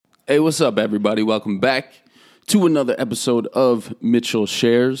Hey, what's up, everybody? Welcome back to another episode of Mitchell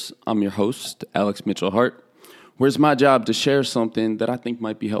Shares. I'm your host, Alex Mitchell Hart, where it's my job to share something that I think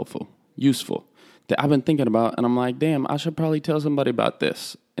might be helpful, useful, that I've been thinking about, and I'm like, damn, I should probably tell somebody about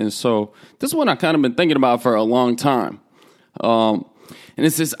this. And so this is what I've kind of been thinking about for a long time. And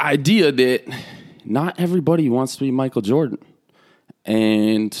it's this idea that not everybody wants to be Michael Jordan.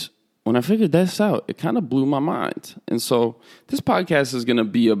 And when I figured this out, it kind of blew my mind. And so this podcast is going to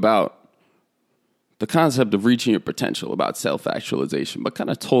be about the concept of reaching your potential, about self-actualization, but kind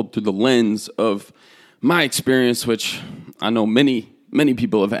of told through the lens of my experience, which I know many, many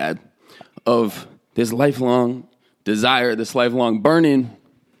people have had, of this lifelong desire, this lifelong burning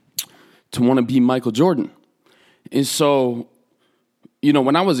to want to be Michael Jordan. And so,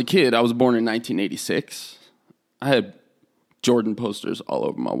 when I was a kid, I was born in 1986. I had Jordan posters all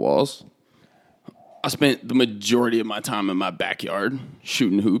over my walls. I spent the majority of my time in my backyard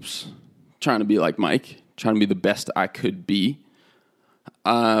shooting hoops, trying to be like Mike, trying to be the best I could be.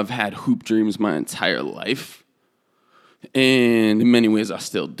 I've had hoop dreams my entire life, and in many ways I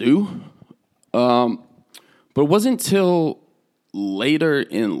still do. But it wasn't until later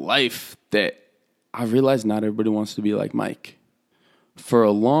in life that I realized not everybody wants to be like Mike. For a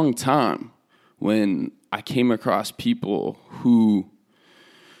long time, when I came across people who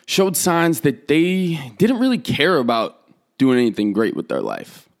showed signs that they didn't really care about doing anything great with their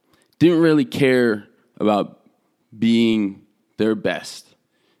life, didn't really care about being their best,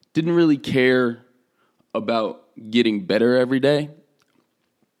 didn't really care about getting better every day.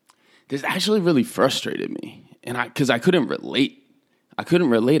 This actually really frustrated me, and because I couldn't relate. I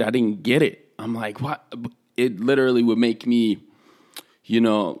I didn't get it. I'm like, what? It literally would make me,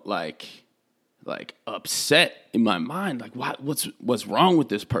 like upset in my mind, like what's wrong with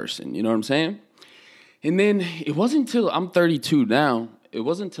this person? You know what I'm saying? And then it wasn't until I'm 32 now. It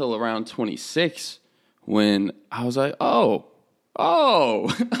wasn't until around 26 when I was like, oh, all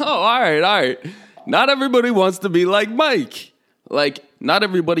right. Not everybody wants to be like Mike. Like, not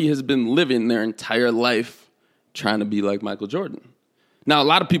everybody has been living their entire life trying to be like Michael Jordan. Now, a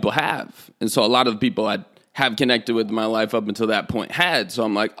lot of people have, and so a lot of the people I have connected with in my life up until that point had. So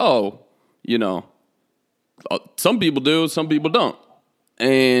I'm like, some people do, some people don't.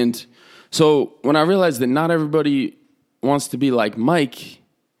 And so when I realized that not everybody wants to be like Mike,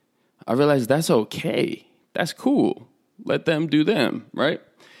 I realized that's okay. That's cool. Let them do them, right?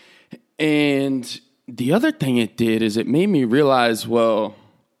 And the other thing it did is it made me realize, well,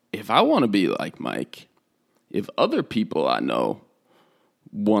 if I want to be like Mike, if other people I know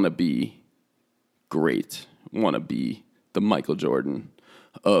want to be great, want to be the Michael Jordan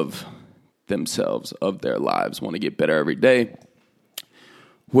of themselves, of their lives, want to get better every day,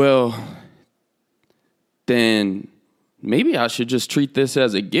 well, then maybe I should just treat this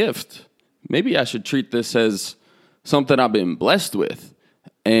as a gift. Maybe I should treat this as something I've been blessed with.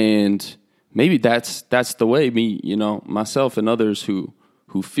 And maybe that's the way me, myself and others who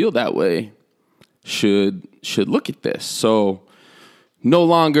feel that way should look at this. So no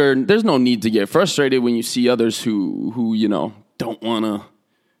longer, there's no need to get frustrated when you see others who don't want to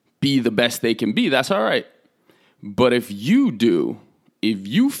be the best they can be. That's all right. But if you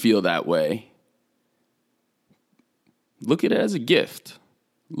feel that way, look at it as a gift.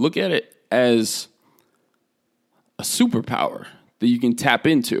 Look at it as a superpower that you can tap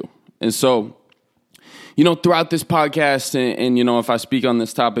into. And so, throughout this podcast and if I speak on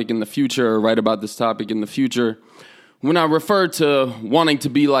this topic in the future or write about this topic in the future, when I refer to wanting to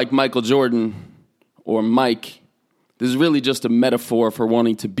be like Michael Jordan or Mike, this is really just a metaphor for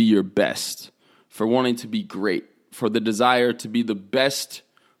wanting to be your best, for wanting to be great, for the desire to be the best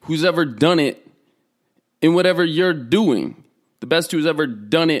who's ever done it in whatever you're doing, the best who's ever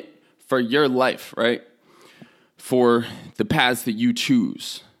done it for your life, right? For the paths that you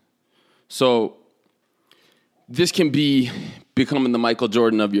choose. So this can be becoming the Michael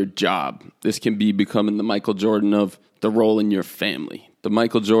Jordan of your job. This can be becoming the Michael Jordan of the role in your family, the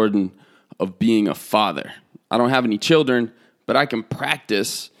Michael Jordan of being a father. I don't have any children, but I can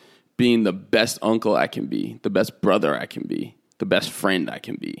practice being the best uncle I can be, the best brother I can be, the best friend I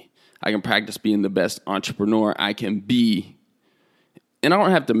can be. I can practice being the best entrepreneur I can be. And I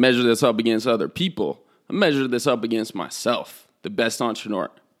don't have to measure this up against other people. I measure this up against myself, the best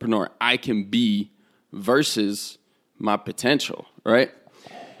entrepreneur I can be versus my potential, right?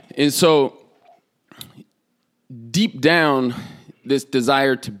 And so deep down, this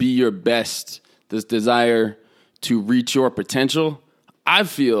desire to be your best, this desire to reach your potential, I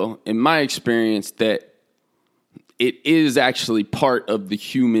feel, in my experience, that it is actually part of the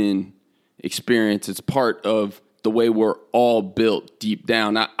human experience. It's part of the way we're all built deep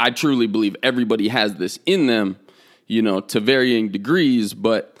down. I truly believe everybody has this in them, to varying degrees,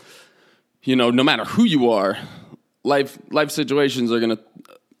 but, no matter who you are, life situations are going to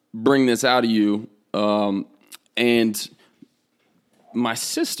bring this out of you. And my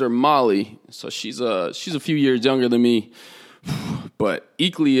sister, Molly, so she's a few years younger than me, but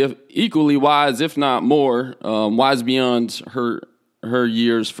equally wise, if not more, wise beyond her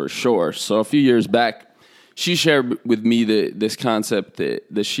years for sure. So a few years back, she shared with me this concept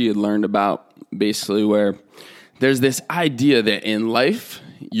that she had learned about, basically where there's this idea that in life,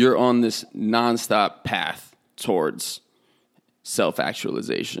 you're on this nonstop path towards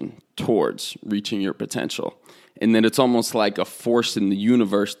self-actualization, towards reaching your potential. And then it's almost like a force in the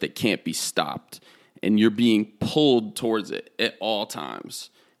universe that can't be stopped. And you're being pulled towards it at all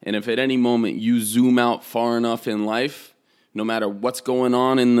times. And if at any moment you zoom out far enough in life, no matter what's going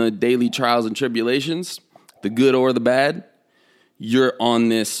on in the daily trials and tribulations, the good or the bad, you're on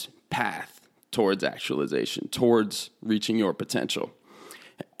this path towards actualization, towards reaching your potential.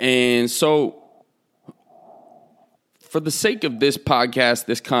 And so for the sake of this podcast,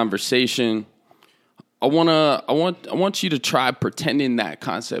 this conversation, I want you to try pretending that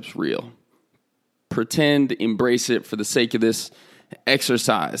concept's real. Pretend, embrace it for the sake of this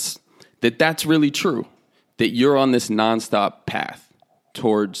exercise, that's really true, that you're on this nonstop path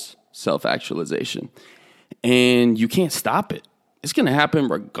towards self-actualization. And you can't stop it. It's going to happen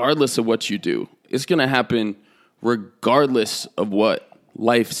regardless of what you do. It's going to happen regardless of what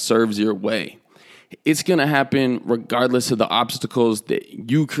life serves your way. It's going to happen regardless of the obstacles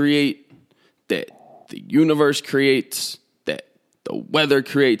that you create, that the universe creates, that the weather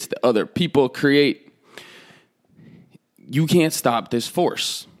creates, that other people create. You can't stop this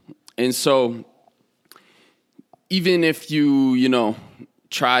force. And so even if you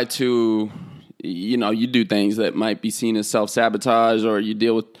try to, you do things that might be seen as self-sabotage, or you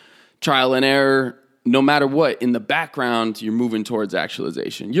deal with trial and error, no matter what, in the background, you're moving towards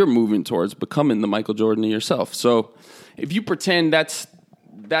actualization. You're moving towards becoming the Michael Jordan of yourself. So if you pretend that's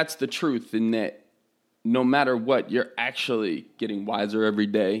the truth, and that no matter what, you're actually getting wiser every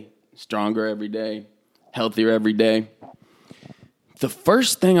day, stronger every day, healthier every day, the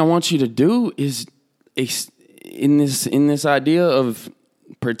first thing I want you to do is, in this idea of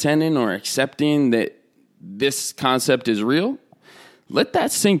pretending or accepting that this concept is real, let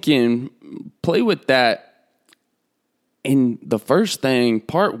that sink in, play with that. And the first thing,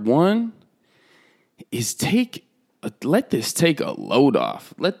 part one, is let this take a load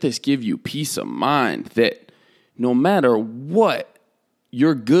off. Let this give you peace of mind that no matter what,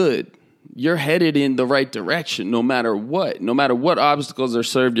 you're good. You're headed in the right direction no matter what. No matter what obstacles are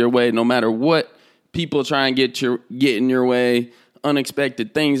served your way, no matter what people try and get in your way,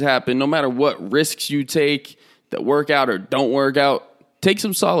 unexpected things happen, no matter what risks you take that work out or don't work out, take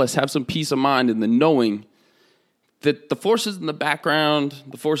some solace, have some peace of mind in the knowing that the forces in the background,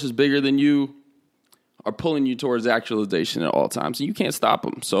 the forces bigger than you, are pulling you towards actualization at all times, and you can't stop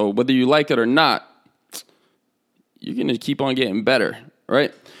them. So whether you like it or not, you're going to keep on getting better,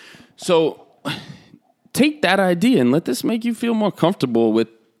 right? So take that idea and let this make you feel more comfortable with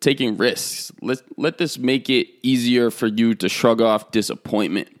taking risks. Let this make it easier for you to shrug off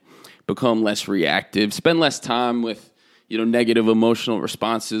disappointment, become less reactive, spend less time with negative emotional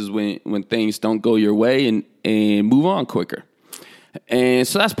responses when things don't go your way, and move on quicker. And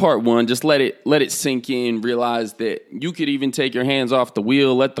so that's part one. Just let it sink in. Realize that you could even take your hands off the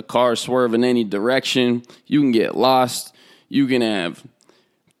wheel, let the car swerve in any direction. You can get lost. You can have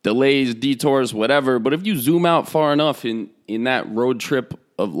delays, detours, whatever. But if you zoom out far enough in that road trip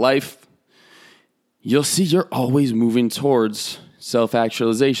of life, you'll see you're always moving towards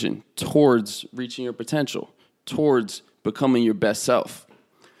self-actualization, towards reaching your potential, towards becoming your best self.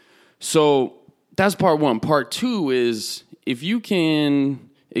 So that's part one. Part two is, if you can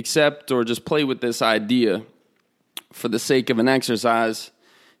accept or just play with this idea for the sake of an exercise,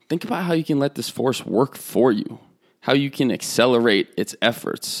 think about how you can let this force work for you, how you can accelerate its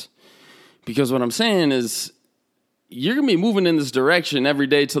efforts. Because what I'm saying is, you're going to be moving in this direction every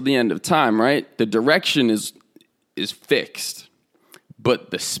day till the end of time, right? The direction is fixed. But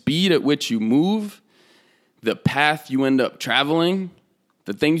the speed at which you move, the path you end up traveling,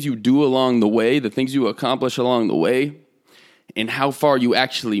 the things you do along the way, the things you accomplish along the way, and how far you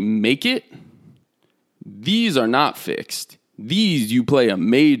actually make it, these are not fixed. These you play a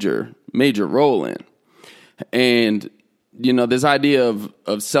major, major role in. And, this idea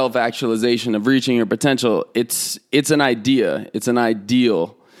of self-actualization, of reaching your potential, it's an idea. It's an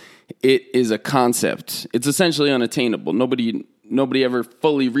ideal. It is a concept. It's essentially unattainable. Nobody nobody ever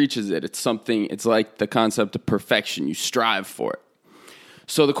fully reaches it. It's like the concept of perfection. You strive for it.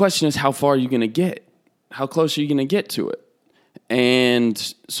 So the question is, how far are you going to get? How close are you going to get to it? And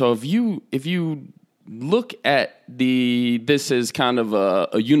so if you look at this is kind of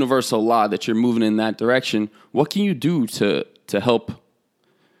a universal law that you're moving in that direction, what can you do to help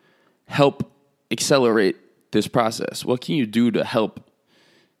accelerate this process? What can you do to help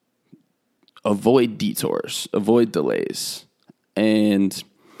avoid detours, avoid delays? And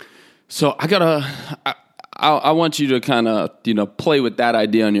so I want you to kind of, play with that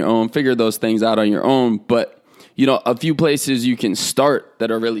idea on your own, figure those things out on your own. But, a few places you can start that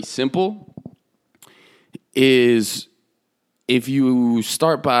are really simple is if you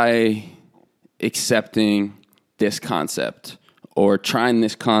start by accepting this concept or trying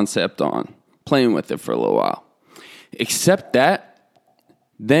this concept on, playing with it for a little while. Accept that,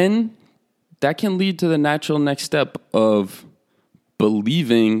 then that can lead to the natural next step of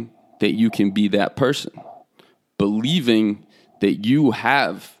believing that you can be that person. Believing that you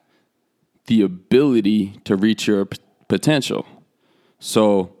have the ability to reach your potential.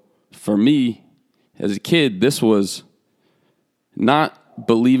 So for me, as a kid, this was not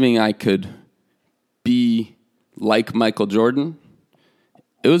believing I could be like Michael Jordan.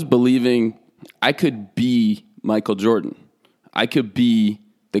 It was believing I could be Michael Jordan. I could be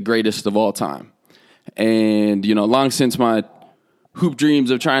the greatest of all time. And, long since my hoop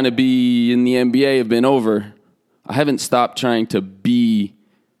dreams of trying to be in the NBA have been over, I haven't stopped trying to be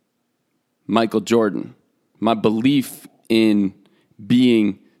Michael Jordan. My belief in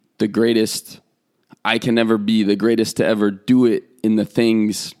being the greatest I can ever be, the greatest to ever do it in the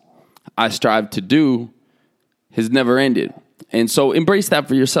things I strive to do, has never ended. And so embrace that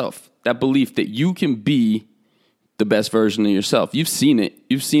for yourself, that belief that you can be the best version of yourself. You've seen it.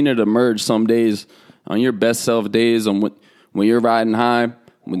 You've seen it emerge some days, on your best self days, on when you're riding high,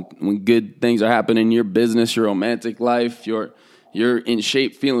 when good things are happening in your business, your romantic life, you're in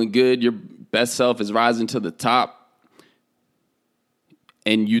shape, feeling good, your best self is rising to the top,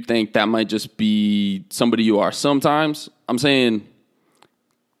 and you think that might just be somebody you are. Sometimes I'm saying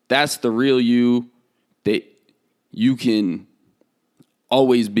that's the real you that you can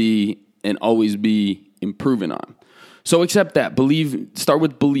always be and always be improving on. So accept that. Believe. Start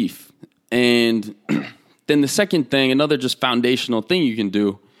with belief. And then the second thing, another just foundational thing you can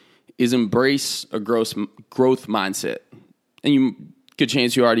do, is embrace a growth mindset. And good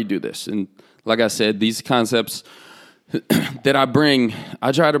chance you already do this. And like I said, these concepts that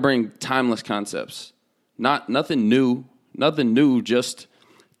I try to bring timeless concepts. Nothing new, just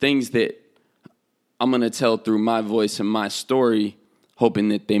things that I'm going to tell through my voice and my story, hoping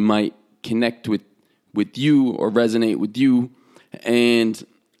that they might connect with you or resonate with you, and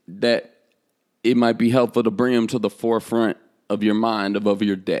that it might be helpful to bring them to the forefront of your mind, of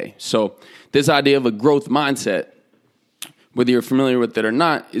your day. So this idea of a growth mindset, whether you're familiar with it or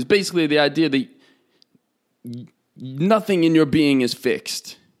not, is basically the idea that nothing in your being is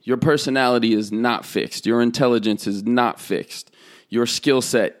fixed. Your personality is not fixed. Your intelligence is not fixed. Your skill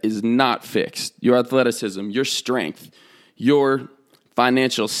set is not fixed. Your athleticism, your strength, your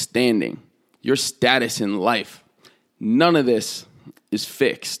financial standing, your status in life, none of this is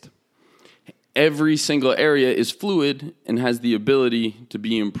fixed. Every single area is fluid and has the ability to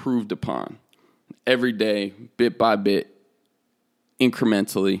be improved upon every day, bit by bit,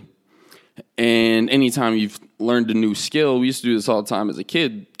 incrementally. And anytime you've learned a new skill, we used to do this all the time as a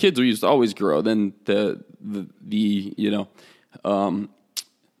kid. Kids used to always grow. Then the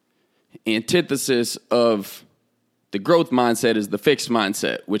antithesis of the growth mindset is the fixed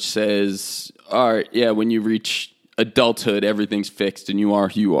mindset, which says, all right, yeah, when you reach adulthood, everything's fixed and you are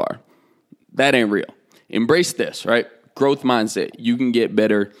who you are. That ain't real. Embrace this, right? Growth mindset. You can get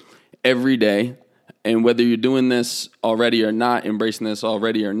better every day. And whether you're doing this already or not, embracing this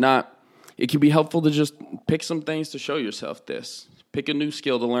already or not, it can be helpful to just pick some things to show yourself this. Pick a new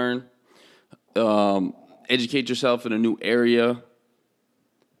skill to learn. Educate yourself in a new area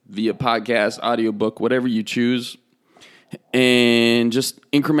via podcast, audiobook, whatever you choose. And just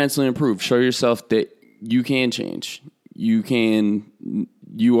incrementally improve. Show yourself that you can change. You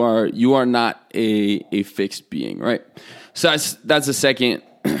are not a fixed being, right? So that's the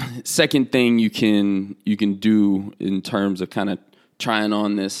second thing you can do in terms of kind of trying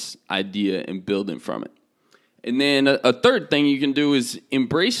on this idea and building from it. And then a third thing you can do is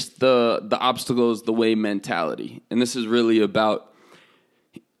embrace the obstacles the way mentality. And this is really about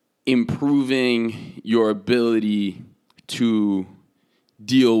improving your ability to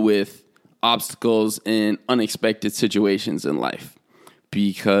deal with obstacles and unexpected situations in life,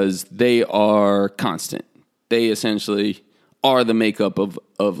 because they are constant. They essentially are the makeup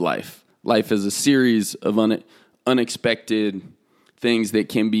of life. Life is a series of unexpected things that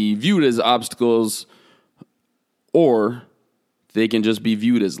can be viewed as obstacles, or they can just be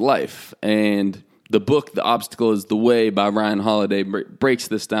viewed as life. And the book, The Obstacle is the Way by Ryan Holiday, breaks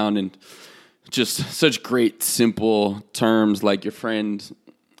this down in just such great, simple terms, like your friend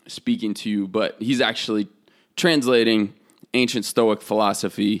speaking to you. But he's actually translating ancient Stoic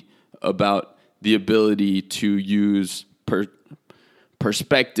philosophy about the ability to use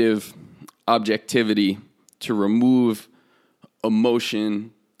perspective, objectivity, to remove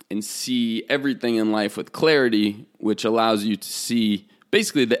emotion and see everything in life with clarity, which allows you to see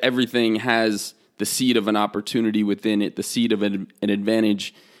basically that everything has the seed of an opportunity within it, the seed of an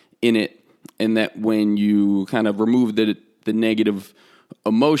advantage in it, and that when you kind of remove the negative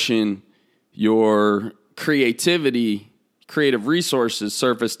emotion, your creative resources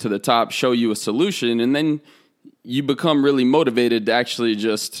surface to the top, show you a solution, and then you become really motivated to actually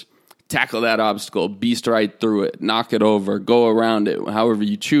just tackle that obstacle, beast right through it, knock it over, go around it, however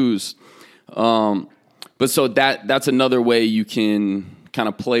you choose. But so that's another way you can kind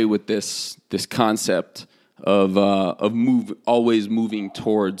of play with this concept of always moving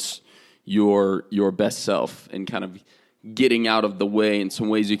towards your best self and kind of getting out of the way. In some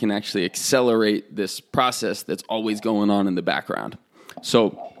ways, you can actually accelerate this process that's always going on in the background.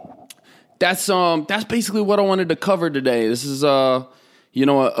 So that's basically what I wanted to cover today. This is a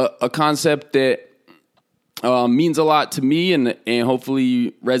concept that means a lot to me and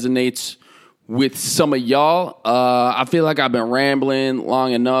hopefully resonates with some of y'all. I feel like I've been rambling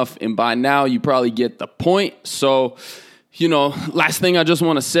long enough, and by now you probably get the point. So, last thing I just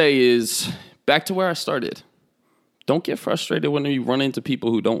want to say is back to where I started. Don't get frustrated when you run into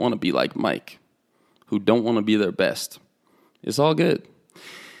people who don't want to be like Mike, who don't want to be their best. It's all good.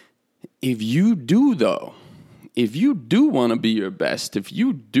 If you do, though, if you do want to be your best, if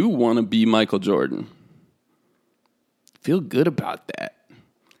you do want to be Michael Jordan, feel good about that.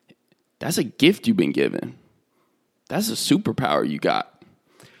 That's a gift you've been given. That's a superpower you got.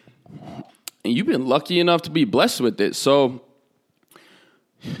 And you've been lucky enough to be blessed with it. So,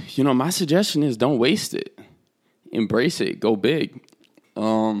 my suggestion is don't waste it. Embrace it. Go big.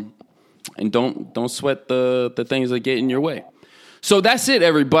 And don't sweat the things that get in your way. So that's it,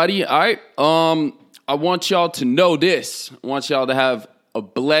 everybody. All right. I want y'all to know this. I want y'all to have a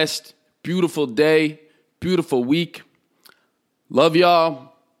blessed, beautiful day, beautiful week. Love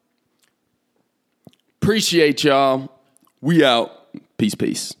y'all. Appreciate y'all. We out. Peace,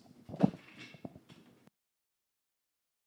 peace.